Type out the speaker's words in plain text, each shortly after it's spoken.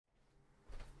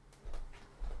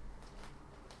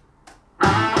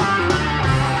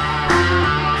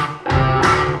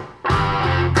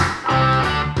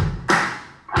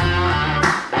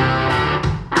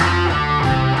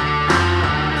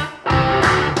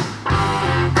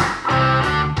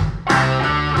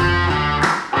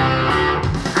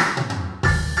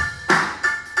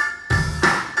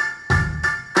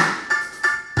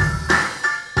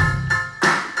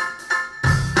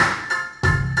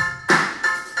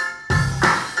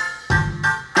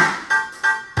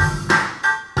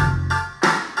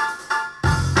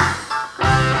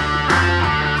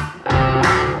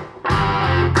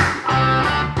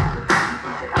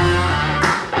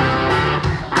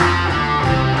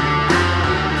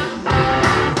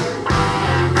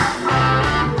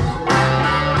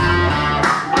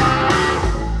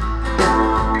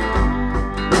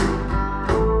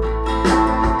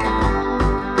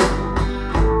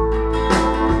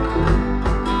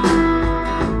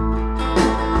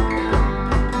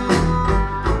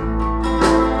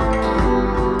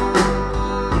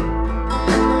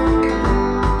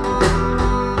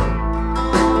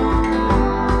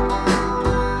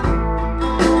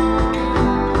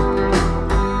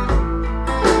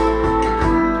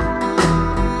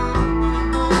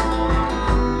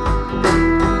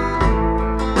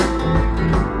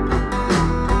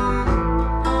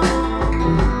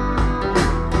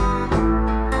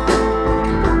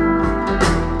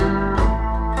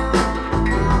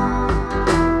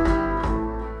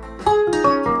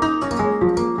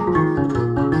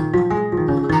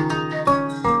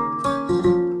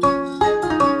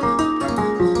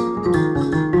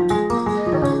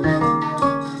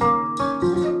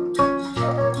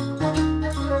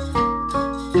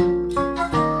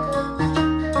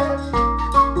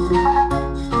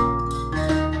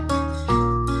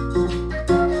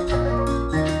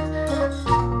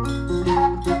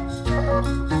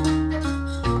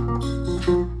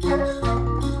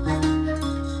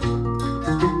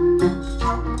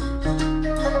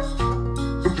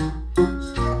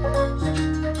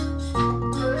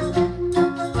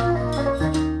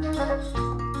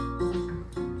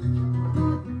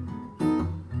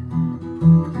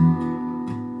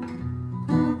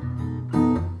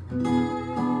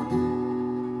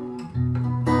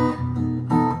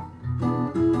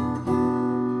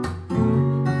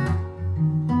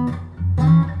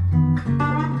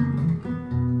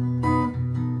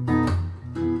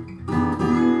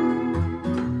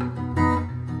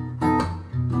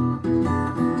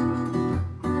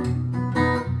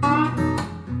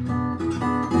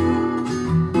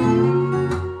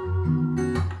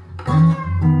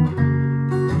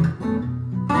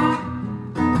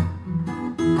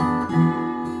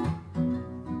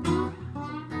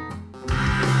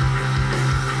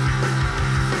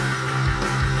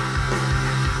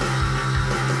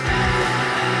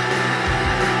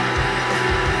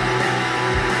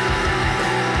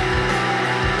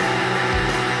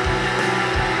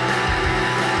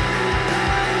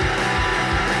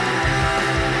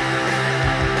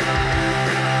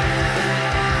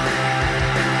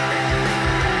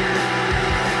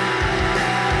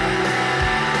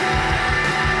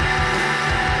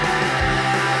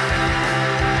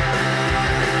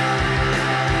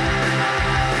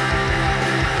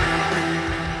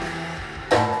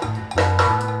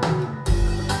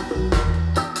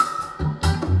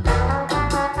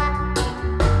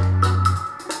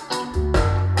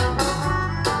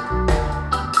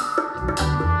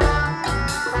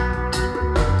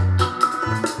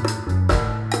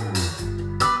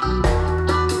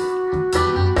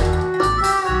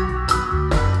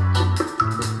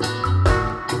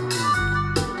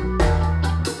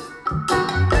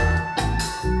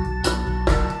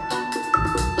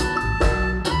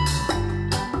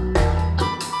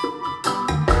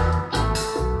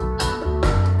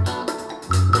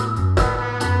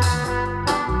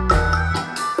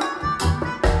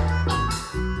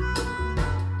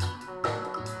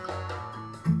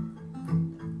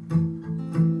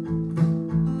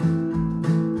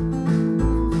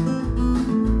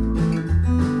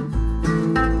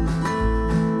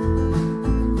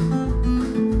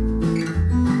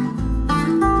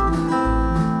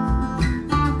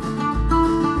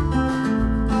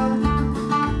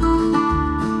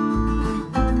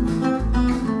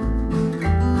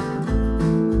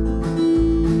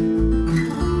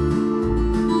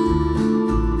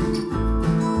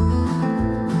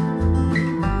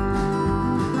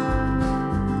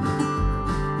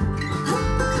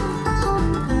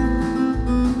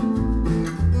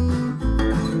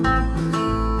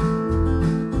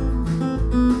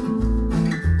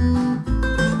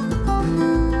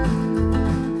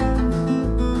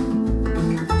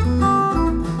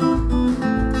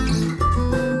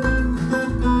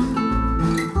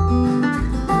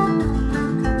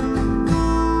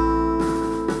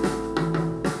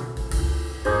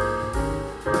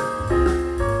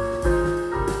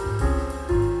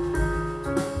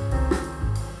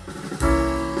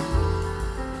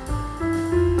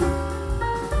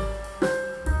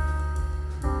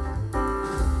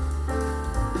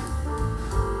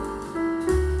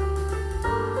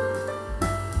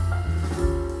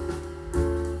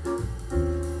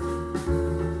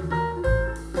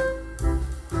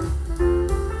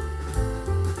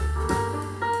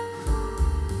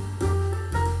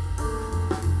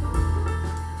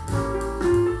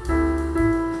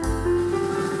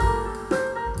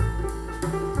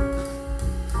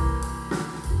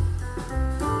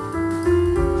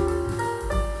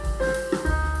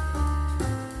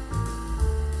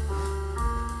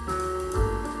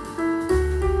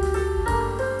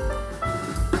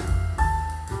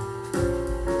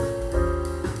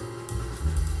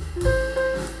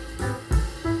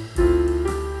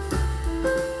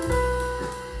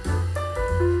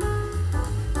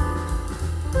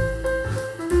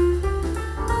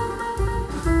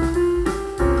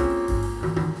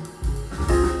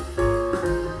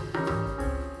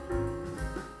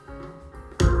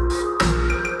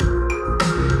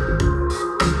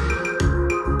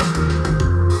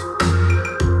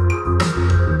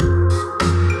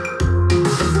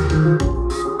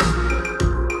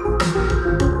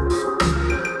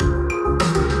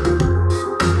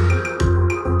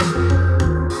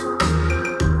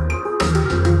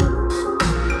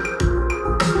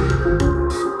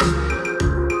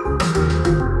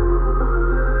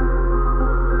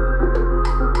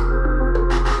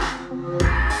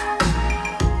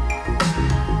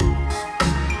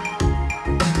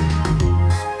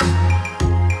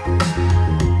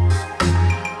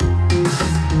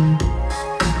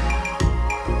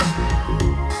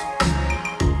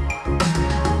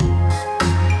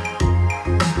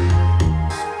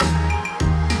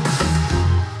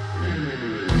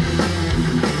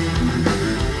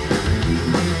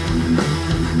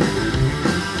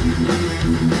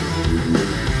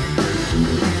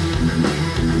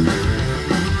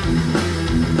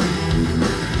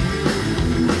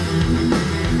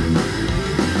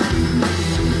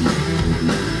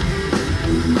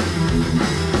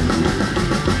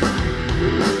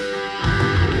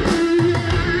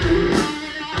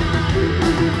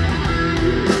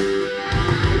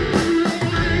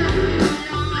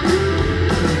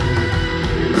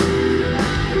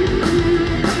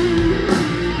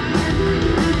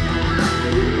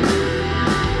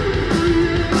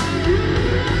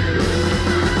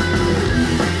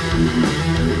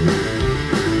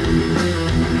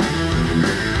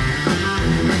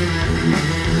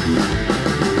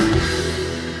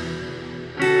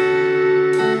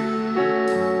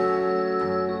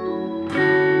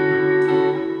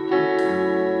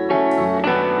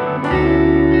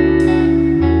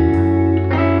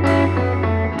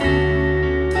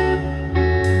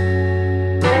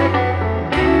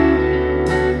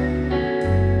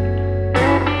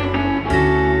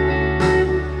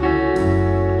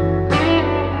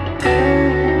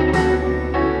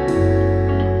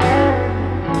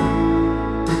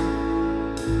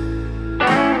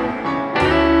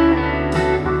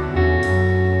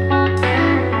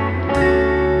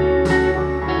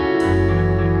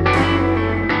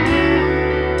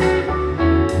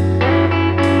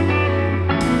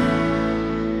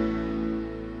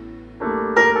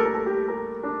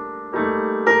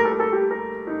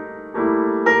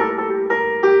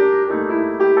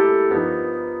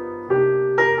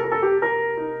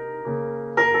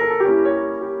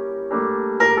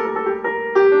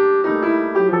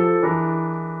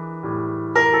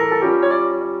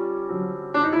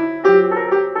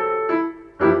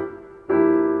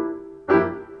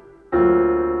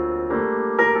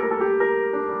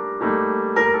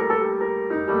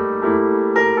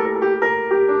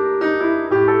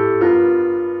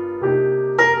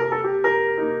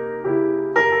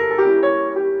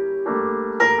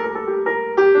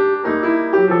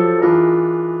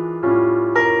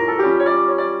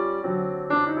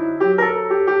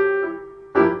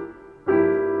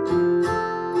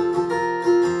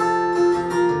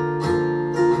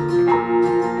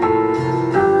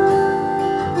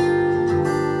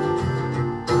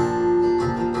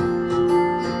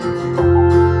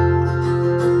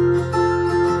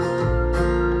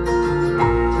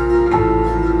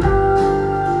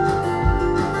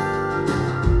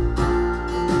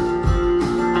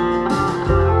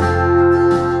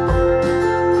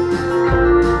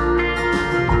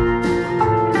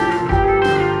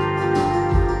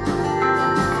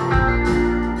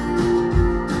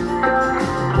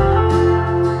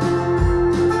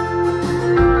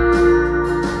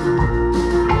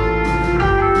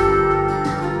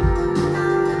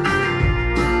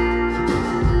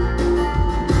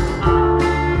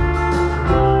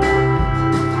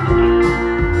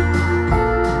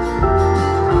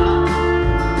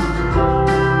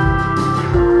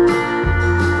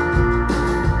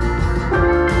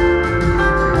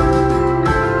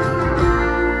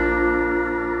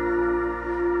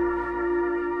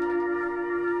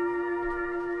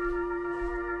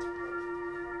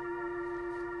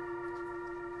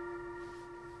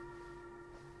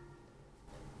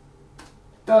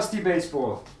Dusty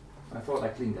baseboard. I thought I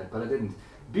cleaned that, but I didn't.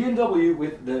 BMW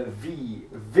with the V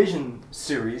Vision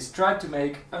series tried to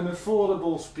make an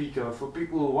affordable speaker for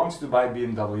people who want to buy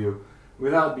BMW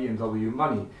without BMW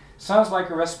money. Sounds like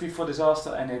a recipe for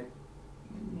disaster, and it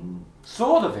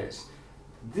sort of is.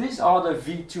 These are the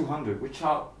V200, which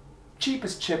are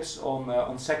cheapest chips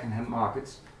on second-hand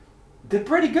markets. They're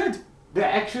pretty good. They're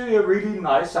actually a really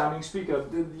nice sounding speaker.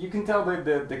 You can tell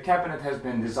that the cabinet has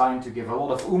been designed to give a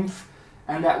lot of oomph,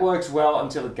 and that works well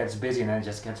until it gets busy and then it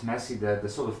just gets messy. The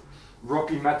sort of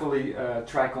rocky metally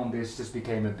track on this just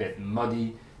became a bit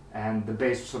muddy, and the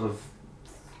bass sort of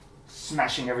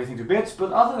smashing everything to bits.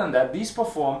 But other than that, these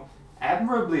perform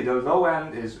admirably. The low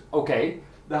end is okay.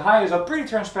 The highs are pretty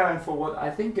transparent for what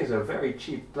I think is a very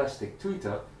cheap plastic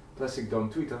dome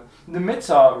tweeter. The mids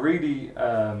are really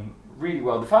really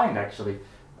well defined actually.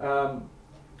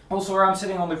 Also, where I'm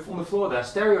sitting on the floor there,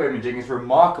 stereo imaging is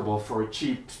remarkable for a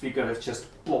cheap speaker that's just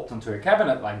plopped onto a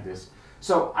cabinet like this.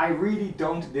 So I really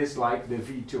don't dislike the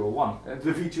V201,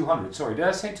 the V200, sorry, did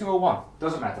I say 201?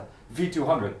 Doesn't matter.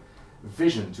 V200,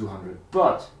 Vision 200.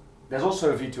 But there's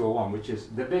also a V201, which is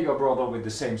the bigger brother with the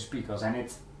same speakers, and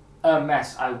it's a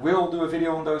mess. I will do a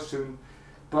video on those soon,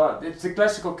 but it's the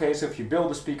classical case of you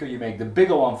build a speaker, you make the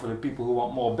bigger one for the people who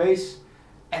want more bass,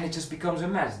 and it just becomes a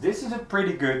mess. This is a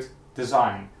pretty good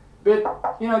design. Bit,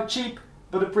 you know, cheap,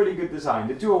 but a pretty good design.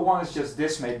 The 201 is just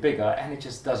this made bigger, and it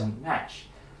just doesn't match.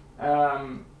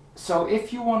 So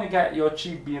if you want to get your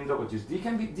cheap BMWs,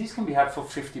 these can be had for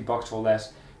 50 bucks or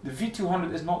less. The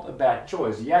V200 is not a bad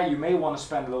choice. Yeah, you may want to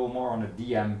spend a little more on a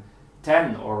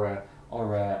DM10 or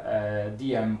a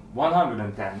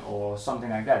DM110 or something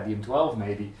like that, DM12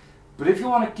 maybe. But if you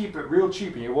want to keep it real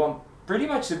cheap and you want pretty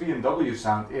much the BMW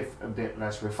sound, if a bit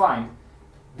less refined,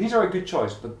 these are a good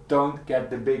choice, but don't get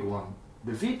the big one.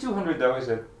 The V200 though is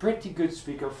a pretty good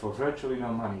speaker for virtually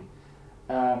no money.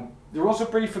 They're also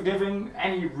pretty forgiving.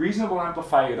 Any reasonable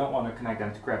amplifier, you don't want to connect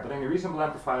them to crap, but any reasonable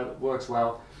amplifier works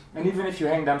well. And even if you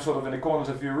hang them sort of in the corners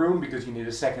of your room because you need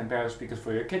a second pair of speakers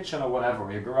for your kitchen or whatever,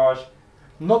 or your garage,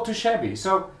 not too shabby.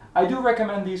 So I do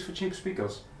recommend these for cheap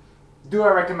speakers. Do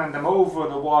I recommend them over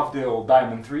the Wavdale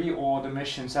Diamond 3 or the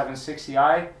Mission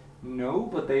 760i? No,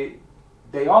 but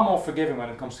they are more forgiving when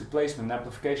it comes to placement and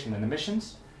amplification than the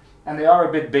Missions, and they are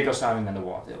a bit bigger sounding than the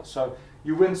Wavdale. So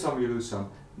you win some, you lose some.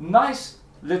 Nice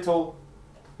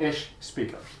little-ish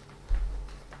speaker.